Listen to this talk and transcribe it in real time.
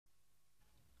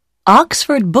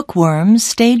Oxford Bookworms,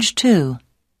 Stage 2.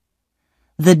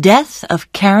 The Death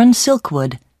of Karen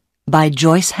Silkwood by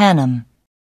Joyce Hannam.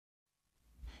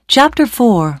 Chapter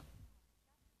 4.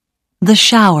 The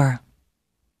Shower.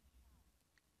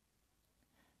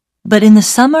 But in the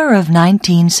summer of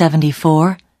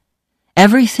 1974,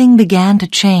 everything began to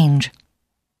change.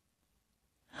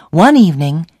 One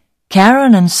evening,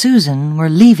 Karen and Susan were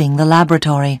leaving the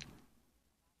laboratory.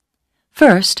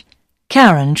 First,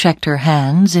 Karen checked her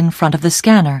hands in front of the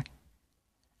scanner,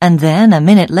 and then, a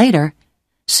minute later,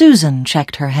 Susan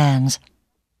checked her hands.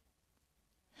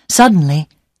 Suddenly,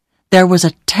 there was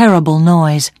a terrible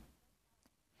noise.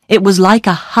 It was like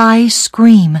a high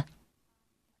scream.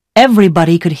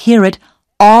 Everybody could hear it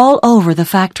all over the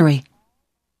factory.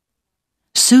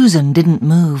 Susan didn't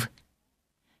move.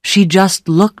 She just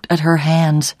looked at her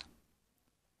hands.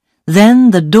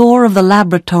 Then the door of the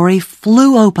laboratory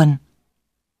flew open.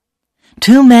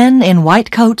 Two men in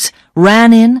white coats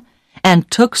ran in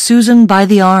and took Susan by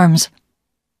the arms.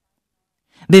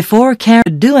 Before Karen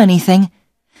could do anything,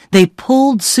 they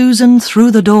pulled Susan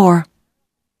through the door.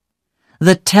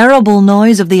 The terrible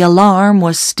noise of the alarm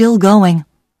was still going.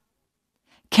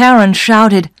 Karen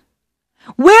shouted,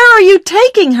 "Where are you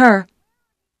taking her?"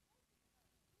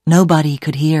 Nobody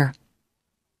could hear.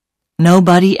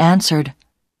 Nobody answered.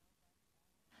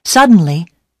 Suddenly,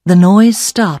 the noise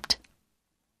stopped.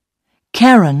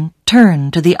 Karen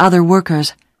turned to the other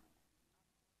workers.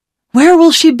 "Where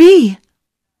will she be?"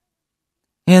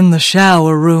 "In the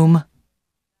shower room."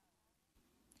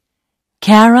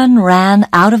 Karen ran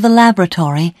out of the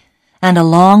laboratory and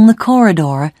along the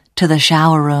corridor to the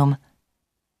shower room.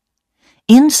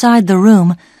 Inside the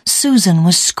room, Susan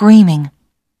was screaming.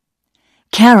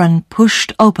 Karen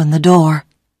pushed open the door.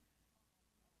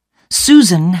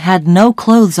 Susan had no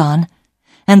clothes on,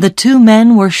 and the two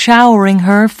men were showering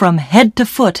her from head to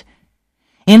foot,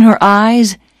 in her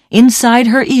eyes, inside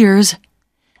her ears,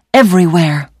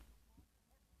 everywhere.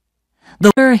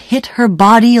 The water hit her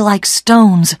body like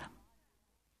stones.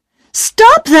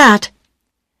 "Stop that!"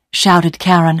 shouted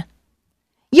Karen.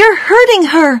 "You're hurting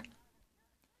her!"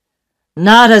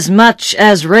 "Not as much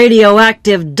as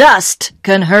radioactive dust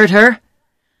can hurt her.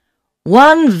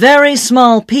 One very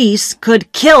small piece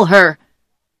could kill her,"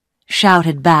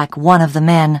 shouted back one of the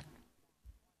men.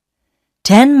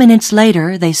 10 minutes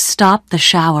later, they stopped the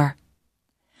shower.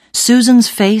 Susan's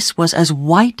face was as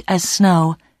white as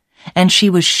snow, and she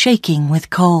was shaking with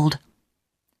cold.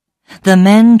 The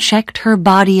men checked her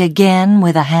body again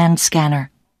with a hand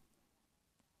scanner.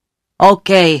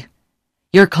 "Okay,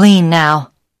 you're clean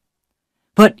now.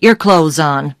 Put your clothes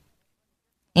on.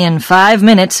 In 5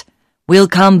 minutes, we'll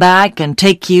come back and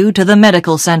take you to the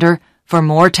medical center for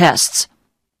more tests."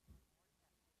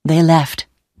 They left.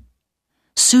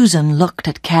 Susan looked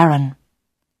at Karen.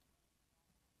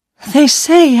 "They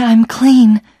say I'm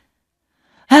clean.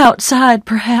 Outside,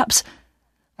 perhaps,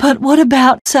 but what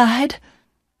about inside?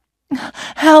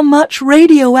 How much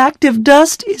radioactive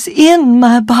dust is in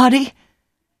my body?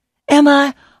 Am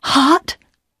I hot?"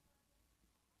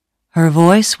 Her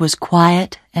voice was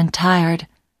quiet and tired.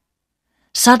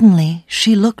 Suddenly,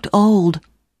 she looked old.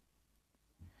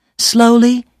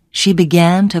 Slowly, she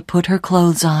began to put her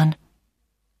clothes on.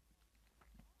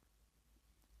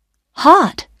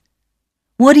 "Hot?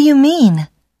 What do you mean?"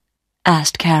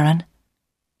 asked Karen.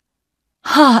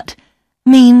 "Hot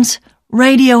means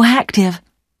radioactive."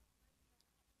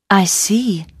 "I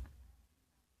see."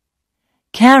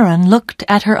 Karen looked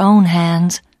at her own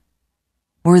hands.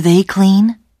 Were they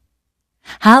clean?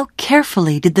 How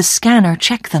carefully did the scanner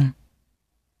check them?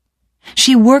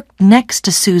 She worked next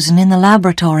to Susan in the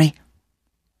laboratory.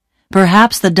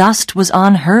 Perhaps the dust was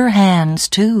on her hands,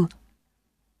 too.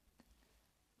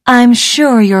 "I'm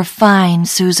sure you're fine,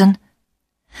 Susan.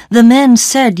 The men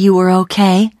said you were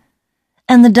okay,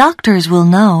 and the doctors will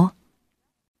know."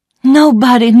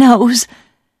 "Nobody knows.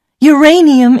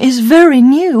 Uranium is very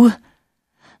new.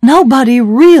 Nobody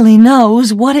really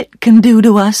knows what it can do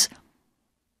to us."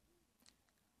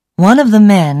 One of the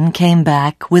men came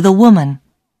back with a woman.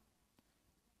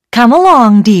 "Come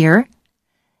along, dear.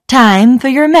 Time for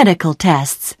your medical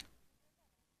tests."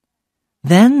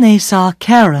 Then they saw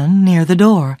Karen near the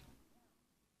door.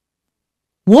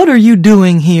 "What are you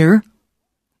doing here?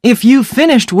 If you've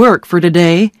finished work for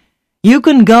today, you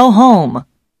can go home."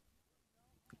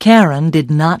 Karen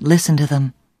did not listen to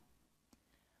them.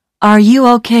 "Are you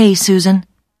okay, Susan?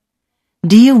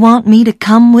 Do you want me to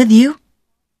come with you?"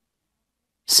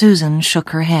 Susan shook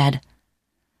her head.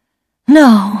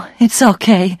 "No, it's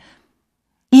okay.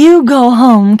 You go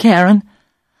home, Karen.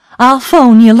 I'll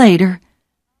phone you later.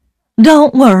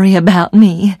 Don't worry about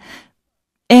me.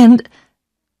 And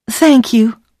thank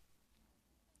you."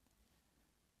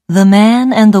 The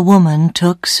man and the woman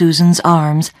took Susan's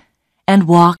arms and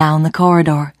walked down the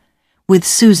corridor, with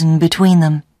Susan between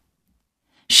them.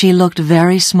 She looked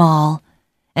very small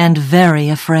and very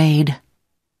afraid.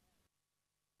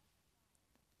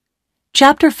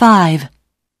 Chapter 5.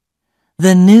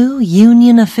 The New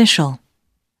Union Official.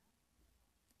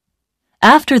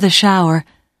 After the shower,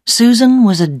 Susan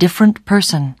was a different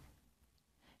person.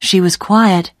 She was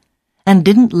quiet and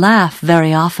didn't laugh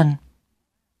very often.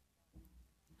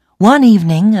 One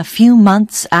evening, a few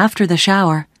months after the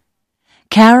shower,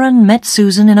 Karen met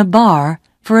Susan in a bar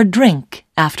for a drink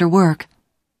after work.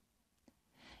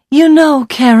 "You know,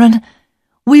 Karen,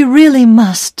 we really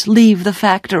must leave the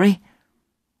factory.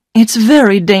 It's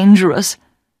very dangerous.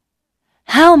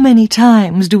 How many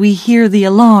times do we hear the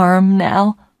alarm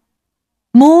now?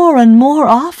 More and more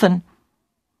often.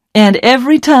 And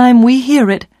every time we hear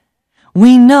it,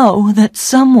 we know that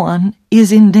someone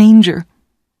is in danger."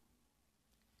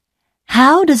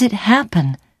 "How does it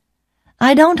happen?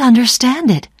 I don't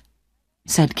understand it,"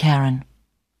 said Karen.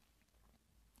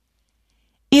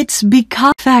 "It's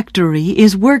because the factory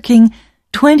is working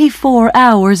 24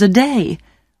 hours a day.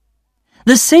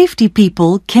 The safety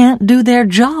people can't do their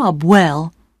job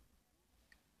well.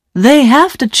 They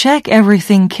have to check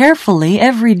everything carefully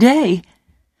every day.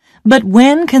 But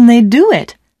when can they do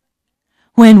it?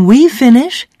 When we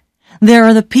finish, there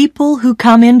are the people who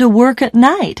come into work at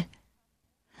night.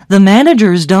 The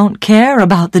managers don't care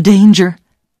about the danger.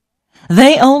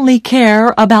 They only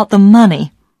care about the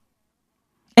money.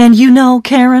 And you know,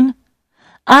 Karen,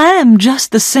 I'm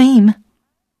just the same.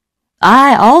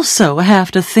 I also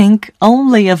have to think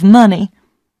only of money.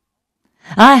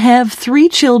 I have 3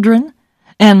 children,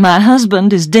 and my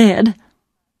husband is dead.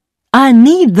 I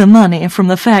need the money from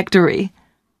the factory.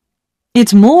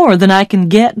 It's more than I can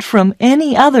get from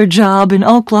any other job in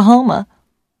Oklahoma.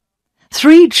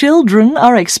 3 children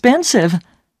are expensive.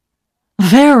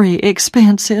 Very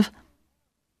expensive."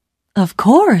 "Of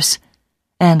course,"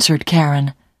 answered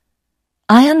Karen.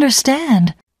 "I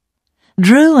understand.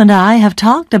 Drew and I have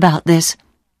talked about this.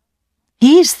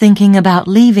 He's thinking about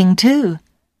leaving too."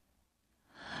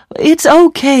 "It's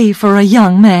okay for a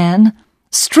young man,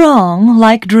 strong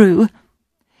like Drew.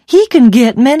 He can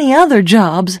get many other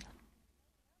jobs.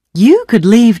 You could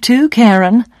leave too,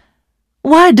 Karen.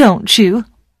 Why don't you?"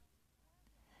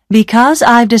 "Because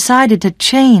I've decided to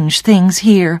change things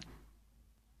here.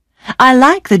 I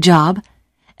like the job,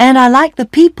 and I like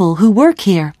the people who work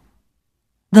here.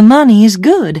 The money is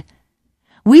good.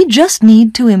 We just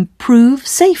need to improve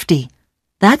safety.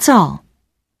 That's all.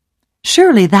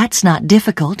 Surely that's not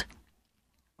difficult.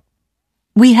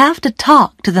 We have to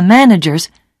talk to the managers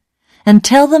and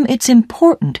tell them it's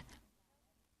important.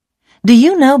 Do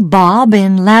you know Bob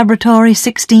in Laboratory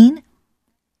 16?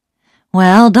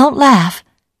 Well, don't laugh,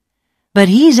 but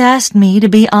he's asked me to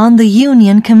be on the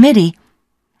union committee,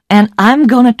 and I'm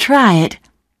going to try it."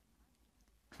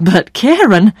 "But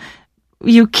Karen,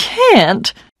 you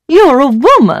can't. You're a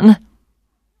woman.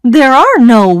 There are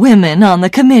no women on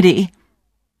the committee.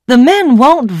 The men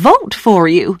won't vote for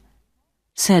you,"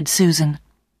 said Susan.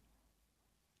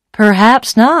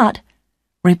 "Perhaps not,"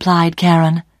 replied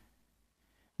Karen.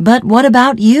 "But what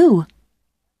about you?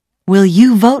 Will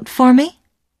you vote for me?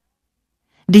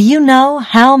 Do you know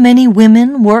how many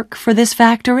women work for this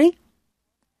factory?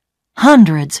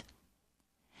 Hundreds.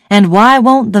 And why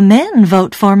won't the men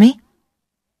vote for me?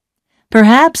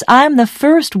 Perhaps I'm the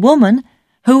first woman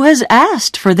who has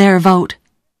asked for their vote."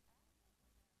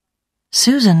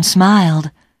 Susan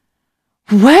smiled.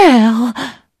 "Well—"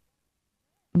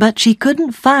 But she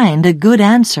couldn't find a good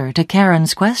answer to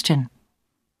Karen's question.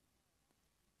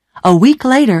 A week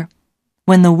later,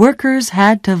 when the workers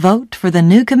had to vote for the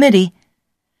new committee,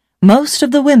 most of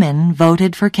the women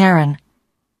voted for Karen,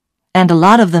 and a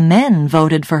lot of the men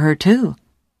voted for her too.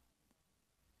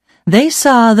 They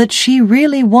saw that she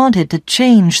really wanted to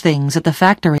change things at the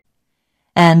factory,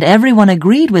 and everyone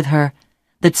agreed with her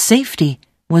that safety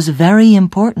was very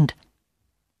important.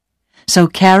 So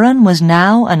Karen was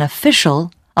now an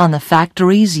official on the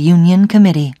factory's union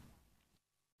committee.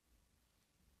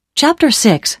 Chapter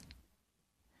 6.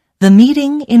 The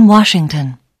Meeting in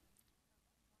Washington.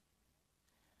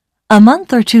 A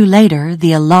month or 2 later,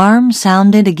 the alarm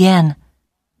sounded again.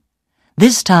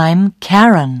 This time,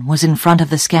 Karen was in front of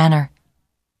the scanner.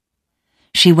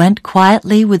 She went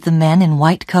quietly with the men in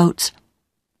white coats.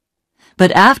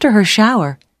 But after her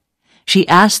shower, she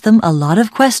asked them a lot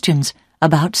of questions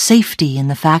about safety in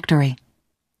the factory.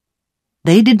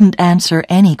 They didn't answer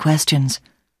any questions.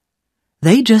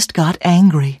 They just got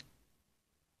angry.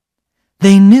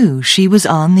 They knew she was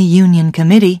on the union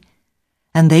committee,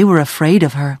 and they were afraid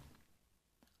of her.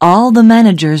 All the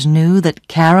managers knew that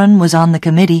Karen was on the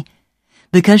committee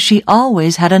because she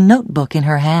always had a notebook in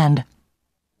her hand.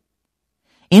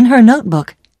 In her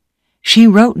notebook, she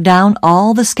wrote down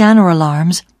all the scanner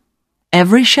alarms,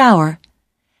 every shower,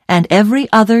 and every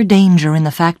other danger in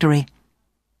the factory.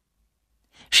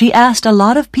 She asked a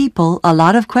lot of people a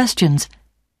lot of questions,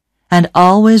 and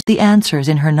always the answers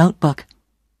in her notebook.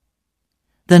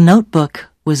 The notebook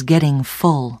was getting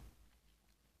full.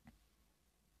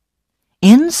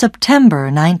 In September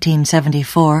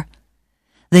 1974,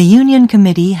 the Union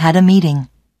Committee had a meeting.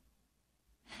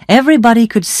 Everybody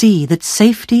could see that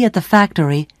safety at the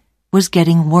factory was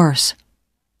getting worse.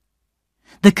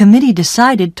 The committee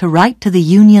decided to write to the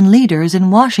union leaders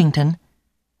in Washington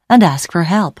and ask for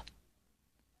help.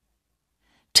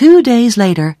 2 days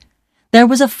later, there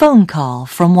was a phone call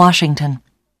from Washington.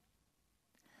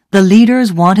 The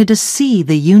leaders wanted to see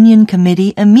the Union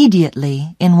Committee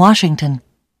immediately in Washington.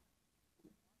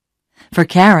 For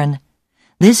Karen,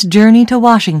 this journey to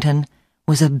Washington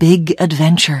was a big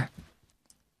adventure.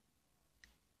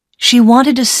 She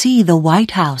wanted to see the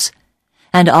White House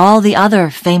and all the other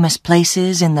famous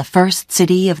places in the first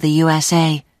city of the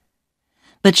USA,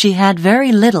 but she had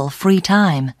very little free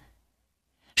time.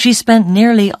 She spent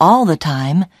nearly all the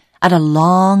time at a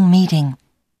long meeting.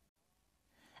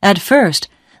 At first,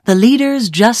 the leaders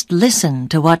just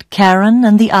listened to what Karen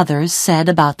and the others said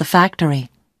about the factory.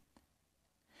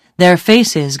 Their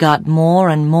faces got more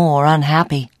and more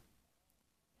unhappy.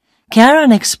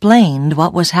 Karen explained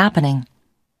what was happening.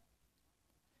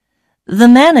 The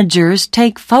managers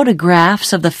take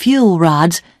photographs of the fuel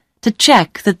rods to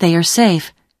check that they are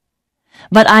safe,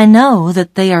 but I know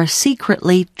that they are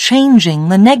secretly changing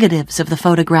the negatives of the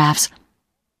photographs.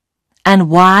 And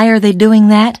why are they doing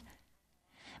that?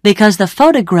 Because the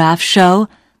photographs show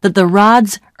that the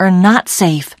rods are not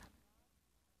safe.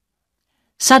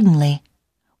 Suddenly,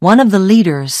 one of the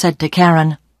leaders said to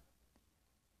Karen,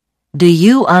 "Do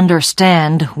you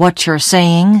understand what you're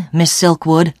saying, Miss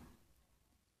Silkwood?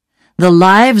 The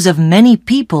lives of many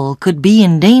people could be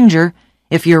in danger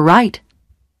if you're right.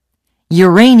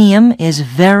 Uranium is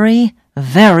very,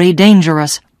 very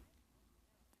dangerous."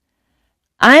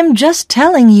 "I'm just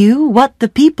telling you what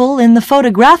the people in the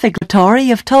photographic laboratory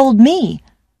have told me,"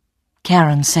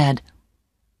 Karen said.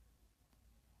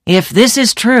 "If this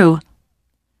is true,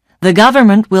 the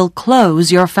government will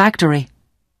close your factory.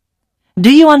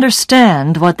 Do you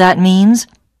understand what that means?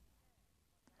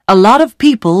 A lot of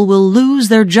people will lose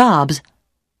their jobs.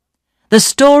 The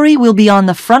story will be on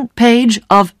the front page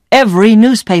of every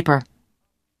newspaper."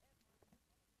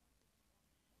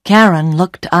 Karen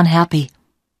looked unhappy.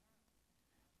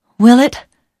 "Will it?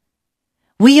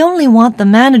 We only want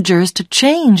the managers to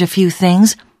change a few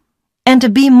things and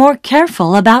to be more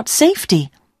careful about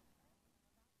safety."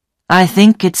 "I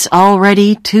think it's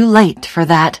already too late for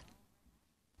that."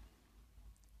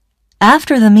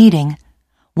 After the meeting,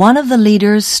 one of the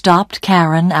leaders stopped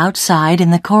Karen outside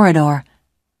in the corridor.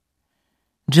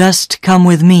 "Just come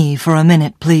with me for a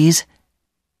minute, please,"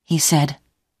 he said.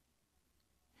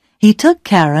 He took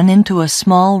Karen into a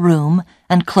small room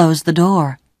and closed the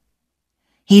door.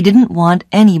 He didn't want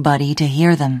anybody to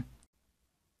hear them.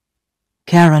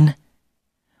 "Karen,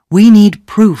 we need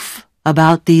proof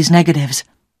about these negatives.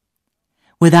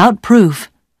 Without proof,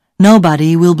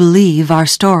 nobody will believe our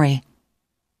story.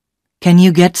 Can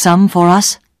you get some for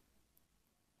us?"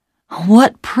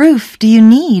 "What proof do you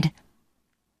need?"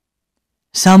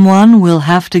 "Someone will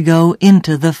have to go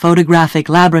into the photographic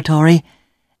laboratory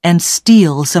and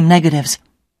steal some negatives.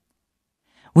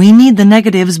 We need the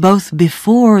negatives both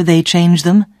before they change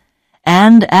them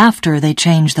and after they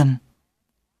change them.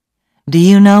 Do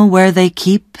you know where they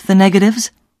keep the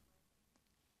negatives?"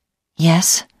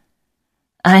 "Yes,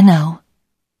 I know,"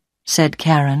 said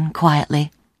Karen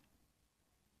quietly.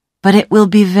 "But it will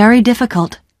be very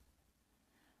difficult.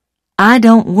 I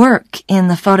don't work in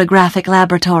the photographic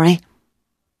laboratory.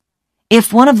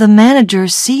 If one of the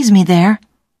managers sees me there,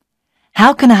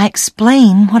 how can I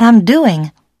explain what I'm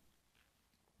doing?"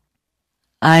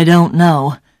 "I don't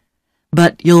know,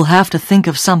 but you'll have to think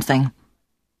of something.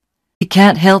 We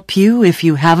can't help you if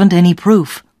you haven't any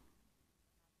proof."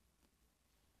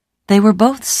 They were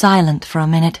both silent for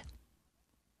a minute.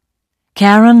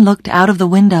 Karen looked out of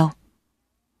the window.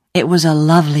 It was a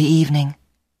lovely evening.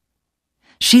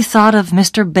 She thought of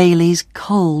Mr. Bailey's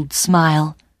cold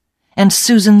smile and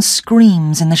Susan's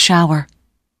screams in the shower.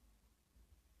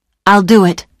 "I'll do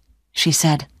it," she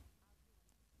said.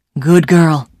 "Good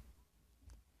girl.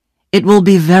 It will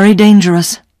be very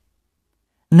dangerous.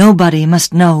 Nobody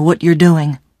must know what you're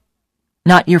doing.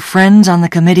 Not your friends on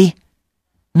the committee.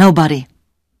 Nobody.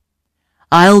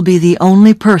 I'll be the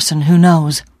only person who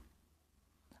knows."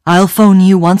 I'll phone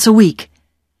you once a week,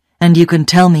 and you can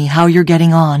tell me how you're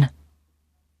getting on."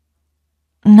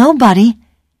 "Nobody?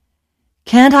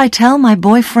 Can't I tell my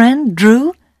boyfriend,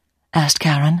 Drew?" asked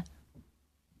Karen.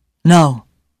 "No.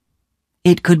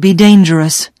 It could be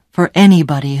dangerous for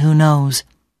anybody who knows."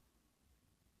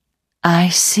 "I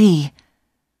see.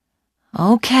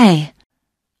 Okay,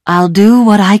 I'll do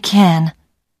what I can,"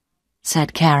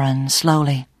 said Karen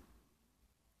slowly.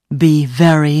 "Be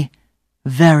very,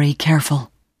 very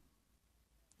careful.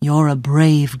 You're a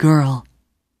brave girl.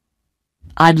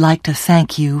 I'd like to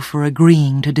thank you for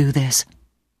agreeing to do this."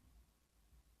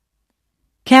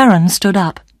 Karen stood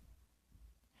up.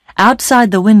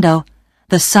 Outside the window,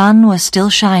 the sun was still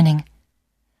shining,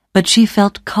 but she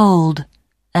felt cold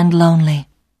and lonely.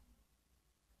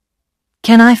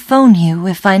 "Can I phone you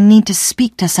if I need to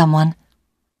speak to someone?"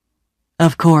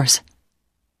 "Of course.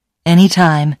 Any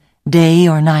time, day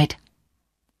or night.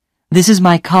 This is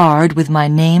my card with my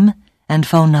name and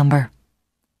phone number."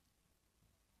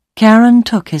 Karen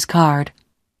took his card.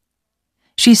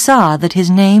 She saw that his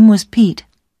name was Pete.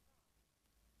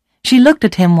 She looked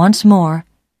at him once more,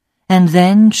 and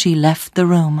then she left the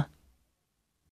room.